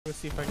Let's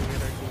see if I can get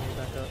our teammate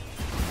back up.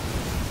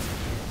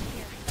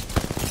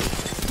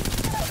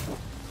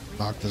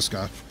 Knock this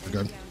guy. We're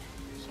good.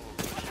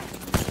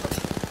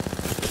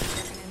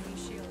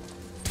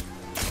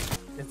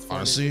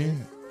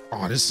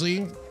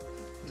 Honestly,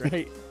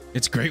 right?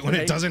 It's great when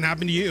it doesn't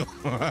happen to you.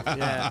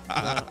 Yeah,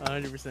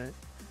 100%.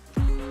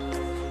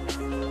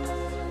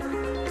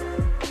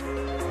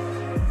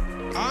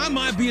 I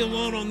might be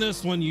alone on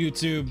this one,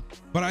 YouTube,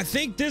 but I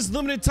think this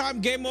limited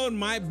time game mode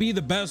might be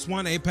the best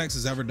one Apex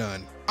has ever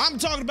done. I'm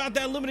talking about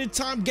that limited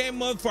time game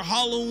mode for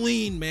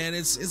Halloween, man.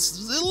 It's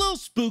a little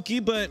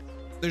spooky, but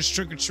there's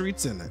trick or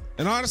treats in it.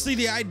 And honestly,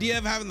 the idea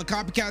of having the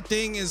copycat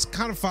thing is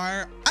kind of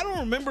fire. I don't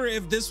remember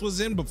if this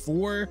was in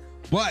before,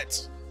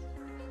 but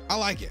I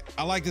like it.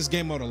 I like this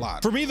game mode a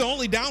lot. For me, the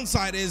only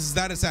downside is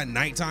that it's at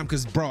nighttime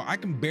because, bro, I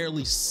can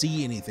barely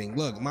see anything.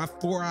 Look, my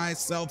 4-eye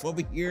self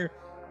over here,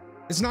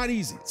 it's not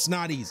easy. It's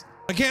not easy.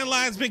 I can't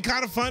lie, it's been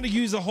kind of fun to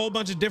use a whole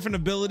bunch of different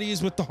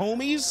abilities with the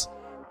homies,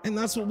 and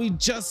that's what we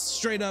just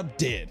straight up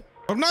did.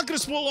 I'm not gonna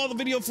spoil all the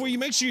video for you.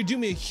 Make sure you do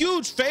me a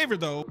huge favor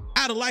though.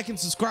 Add a like and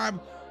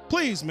subscribe.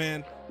 Please,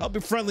 man, help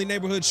your friendly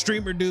neighborhood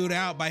streamer dude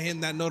out by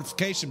hitting that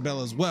notification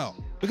bell as well,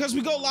 because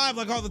we go live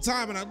like all the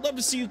time, and I'd love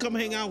to see you come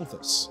hang out with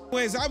us.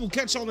 Anyways, I will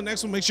catch you on the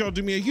next one. Make sure y'all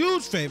do me a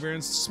huge favor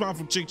and smile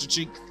from cheek to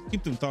cheek.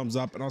 Keep them thumbs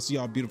up, and I'll see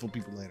y'all beautiful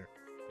people later.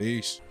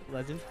 Peace.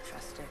 Legend.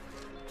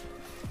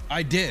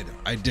 I did.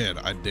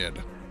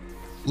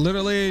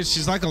 Literally,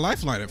 she's like a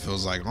lifeline, it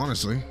feels like,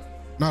 honestly.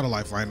 Not a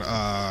lifeline,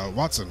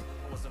 Watson.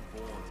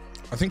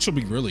 I think she'll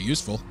be really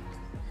useful.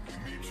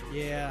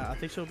 Yeah, I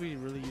think she'll be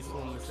really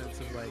useful in the sense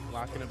of like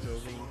locking a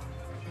building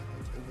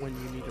when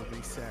you need to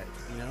reset,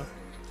 you know?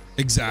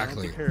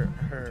 Exactly. I don't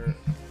think her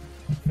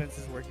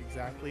fences work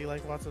exactly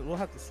like Watson. We'll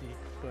have to see,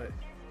 but.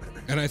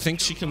 And I think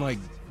she can like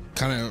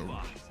kind of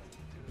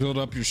build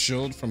up your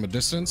shield from a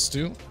distance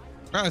too.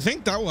 I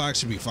think that will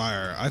actually be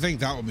fire. I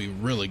think that will be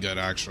really good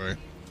actually.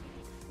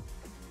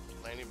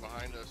 Landing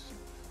behind us.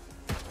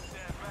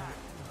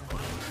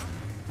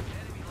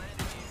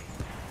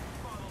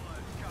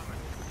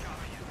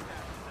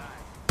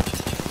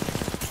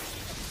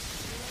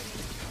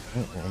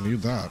 Oh, I'll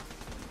need that.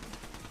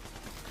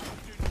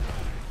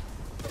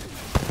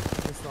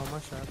 Missed all my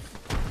shots.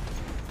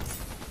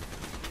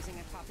 Using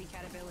a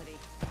copycat ability.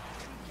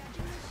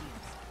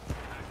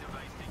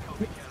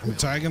 I'm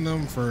tagging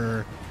them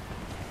for.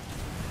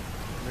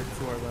 There's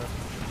 2 are left.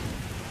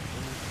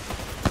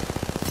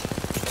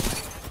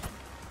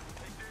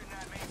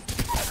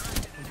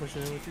 I'm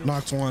pushing in with you.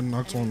 Knocked one.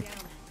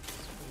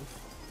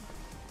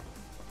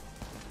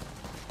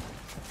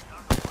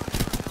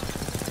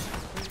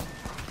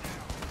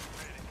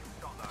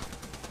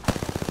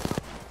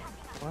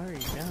 Why are you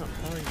down?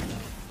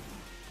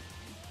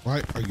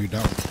 Why are you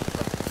down?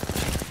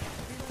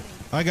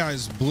 Hi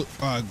guys, blue,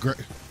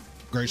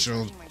 gray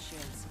shield.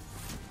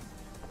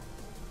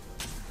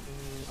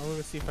 I'm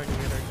gonna see if I can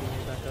get our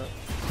teammate back up.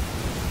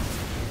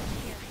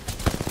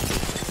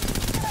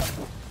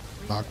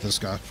 Knock this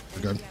guy.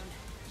 We're good.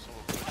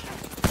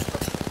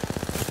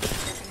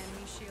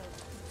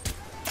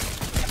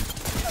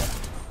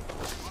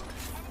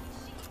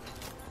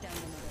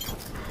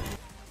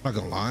 Not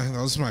gonna lie,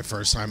 that was my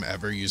first time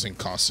ever using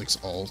Caustic's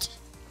ult.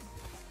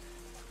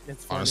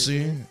 It's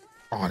funny,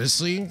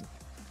 honestly,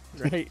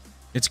 right?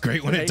 It's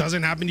great when it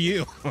doesn't happen to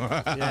you.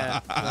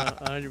 Yeah,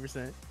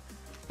 100%.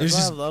 That's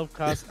why I love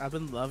Caustic. I've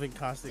been loving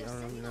Caustic. I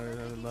don't know if you know that.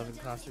 I've been loving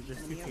Caustic.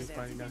 There's 2 teams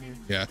fighting down here.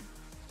 Yeah,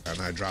 and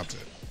I dropped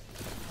it.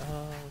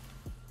 Oh.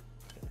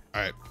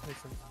 All right,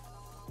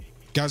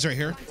 guys, right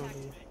here.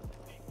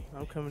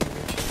 I'm coming here.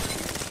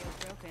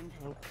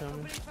 I'm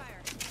coming.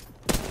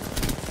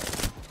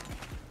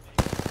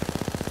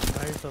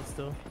 By yourself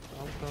still.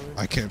 I'm coming.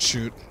 I can't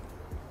shoot.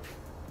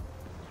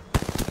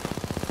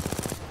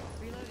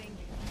 Reloading.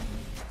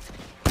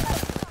 I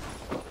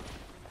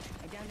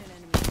downed an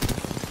enemy.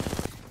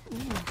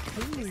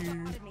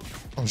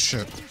 Oh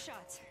shit. 2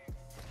 shots.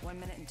 1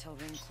 minute until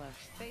ring close.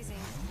 Phasing.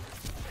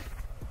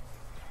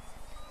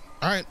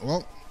 All right,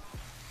 well.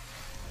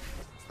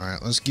 All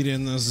right, let's get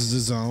in. This is the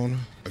zone.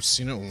 I've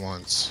seen it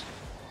once.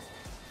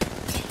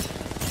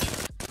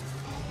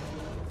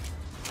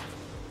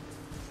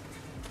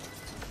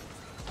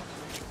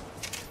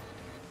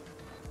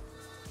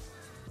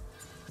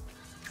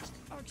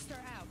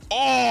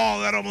 Oh,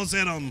 that almost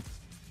hit him.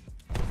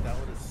 That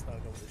would have stuck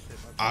over the shit.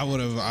 I would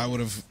have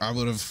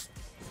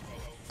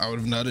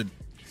nutted.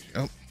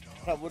 Oh.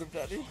 I would have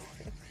done it.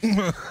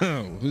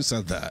 Who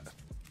said that?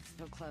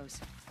 So close.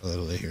 I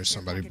literally hear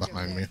somebody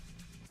behind me.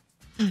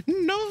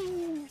 No.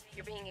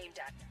 You're being aimed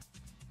at.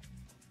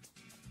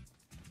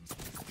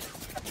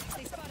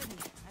 They spotted me.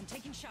 I'm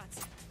taking shots.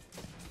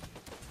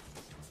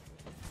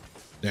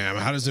 Damn,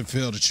 how does it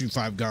feel to chew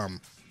 5 gum?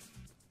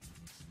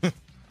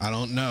 I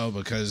don't know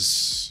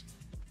because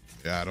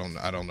yeah,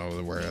 I don't know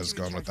where I was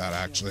going with that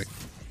actually.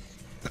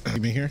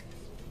 Give me here.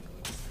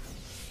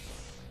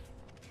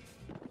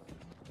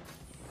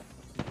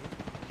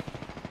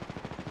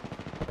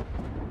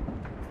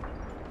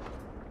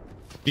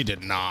 He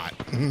did not.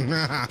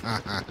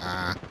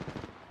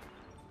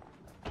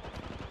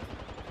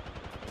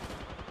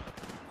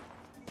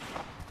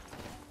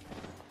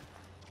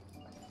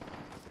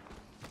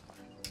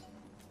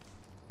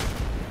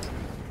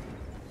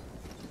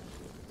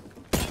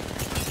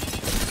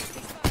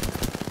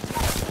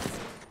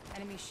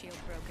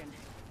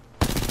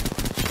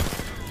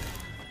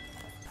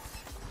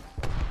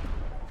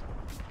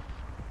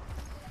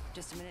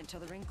 Just a minute till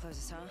the ring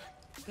closes, huh?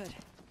 Good.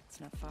 It's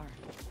not far.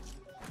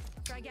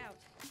 Frag out.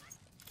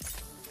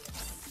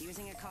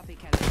 Using a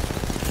copycat.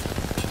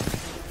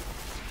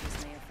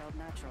 This may have felt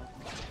natural.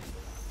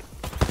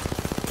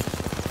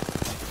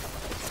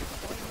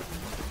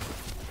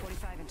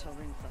 45 until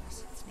ring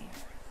close. It's near.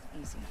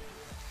 Easy.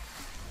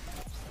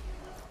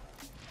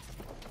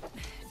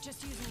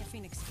 Just using a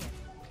Phoenix kit.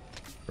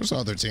 Where's the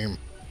other team?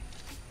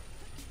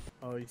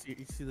 Oh, you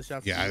see the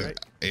shot? Yeah, right?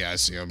 I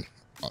see him.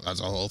 Oh,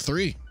 that's a whole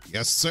 3.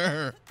 Yes,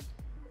 sir.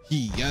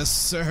 Yes,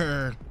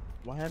 sir.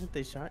 Why haven't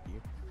they shot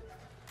you?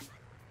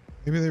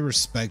 Maybe they're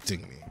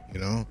respecting me, you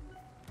know?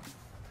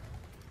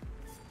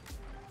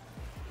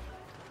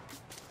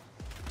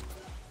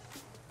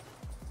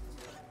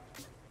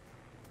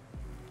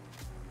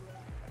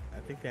 I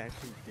think they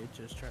actually did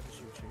just try to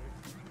shoot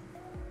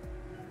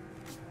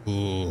you.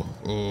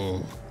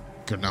 Ooh.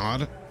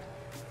 Grenade?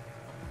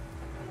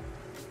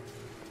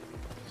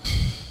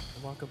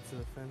 Walk up to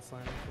the fence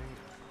line, I think.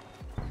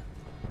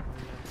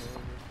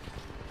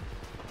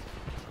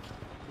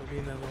 Maybe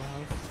in that little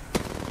house.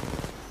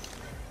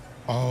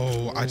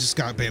 Oh, I just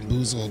got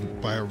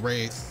bamboozled by a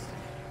wraith.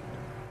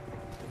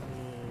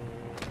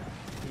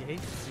 You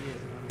hate to see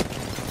it.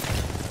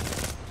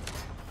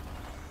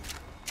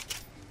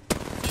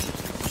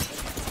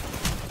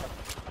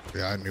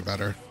 Yeah, I knew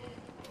better.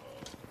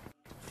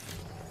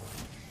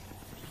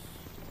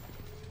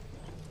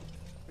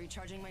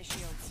 Recharging my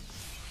shields.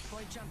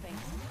 Void jumping.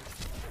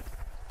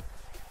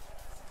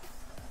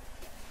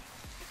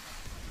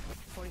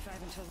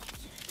 45 until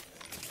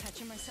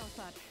catching myself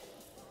up.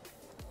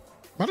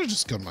 Might have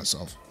just killed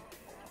myself.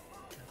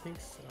 I think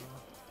so.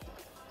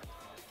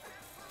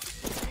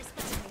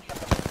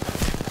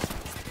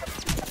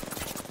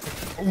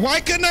 Why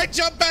couldn't I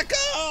jump back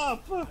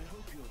up?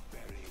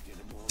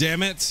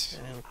 Damn it.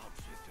 Damn.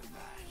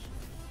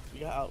 You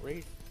got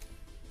outraged.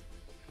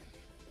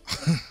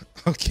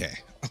 Okay.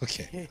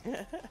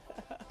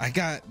 I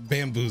got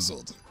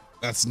bamboozled.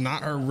 That's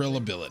not her real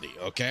ability,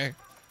 okay?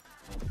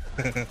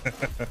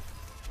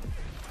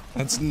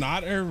 That's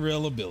not her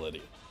real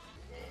ability.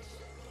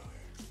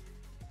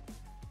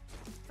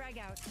 Frag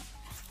out.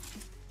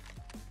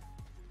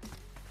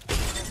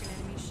 Broken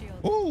enemy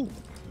shield. Ooh.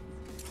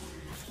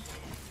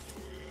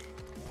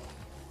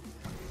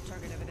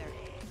 Target over there.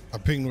 I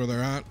pinged where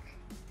they're at.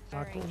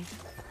 Firing.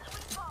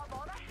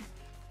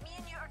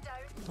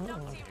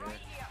 Oh.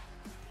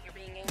 You're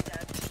being aimed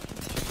at.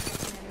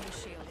 Enemy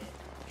shield.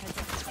 Heads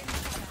up.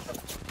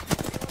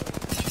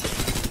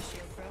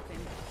 Shield broken.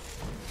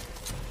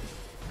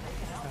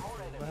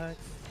 Back.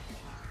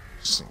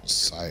 Just on the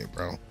side,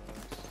 bro.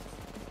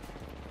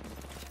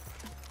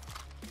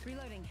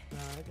 Reloading. Nah,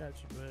 I got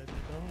you, bud.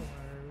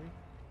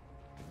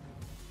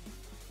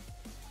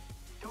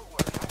 Don't worry.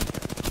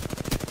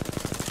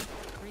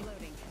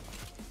 Reloading.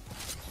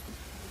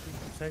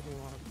 Second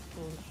one.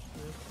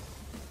 Bullshit.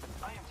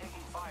 I am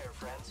taking fire,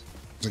 friends.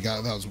 The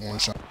guy that was one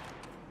shot.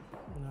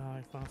 Nah,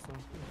 I found some.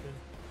 Okay.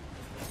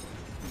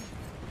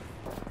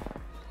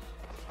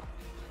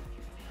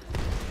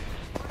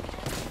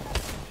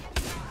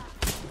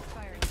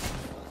 Firing.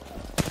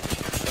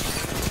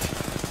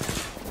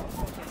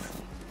 Reloading.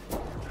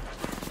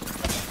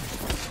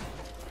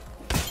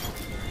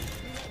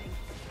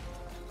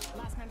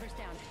 Last member's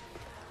down.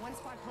 One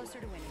squad closer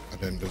to winning. I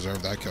didn't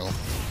deserve that kill.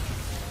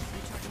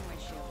 Recharging my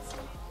shields.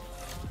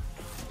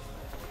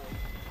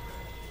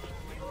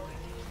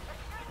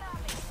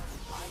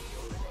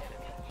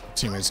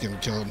 Teammates getting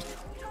killed. You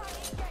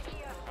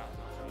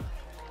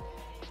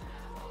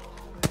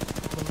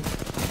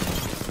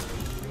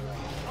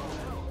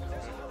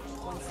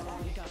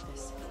got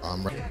this.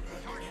 I'm ready.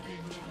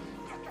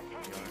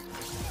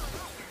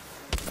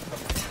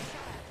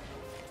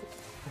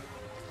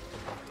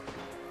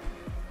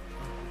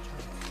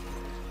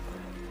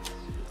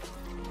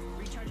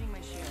 Recharging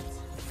my shields.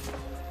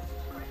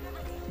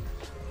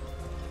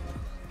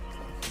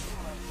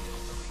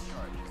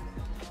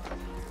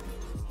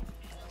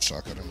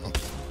 Shotgun him up.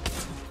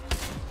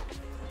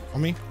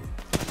 On me?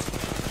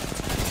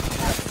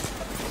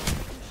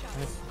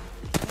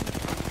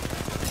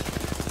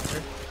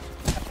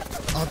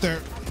 Out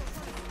there.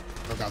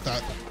 I got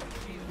that.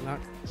 Knock.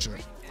 Sure.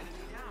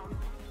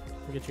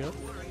 I'll get you up.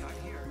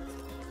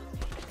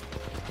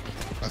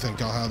 I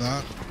think I'll have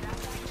that.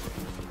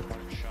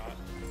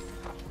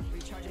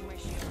 Recharging my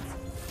shields.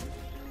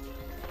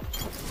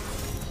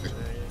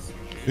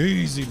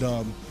 Easy,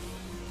 dub.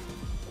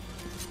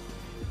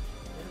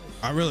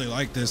 I really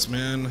like this,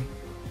 man.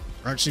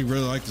 I actually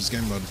really like this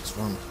game mode. It's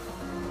fun.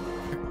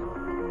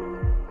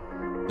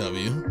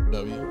 W.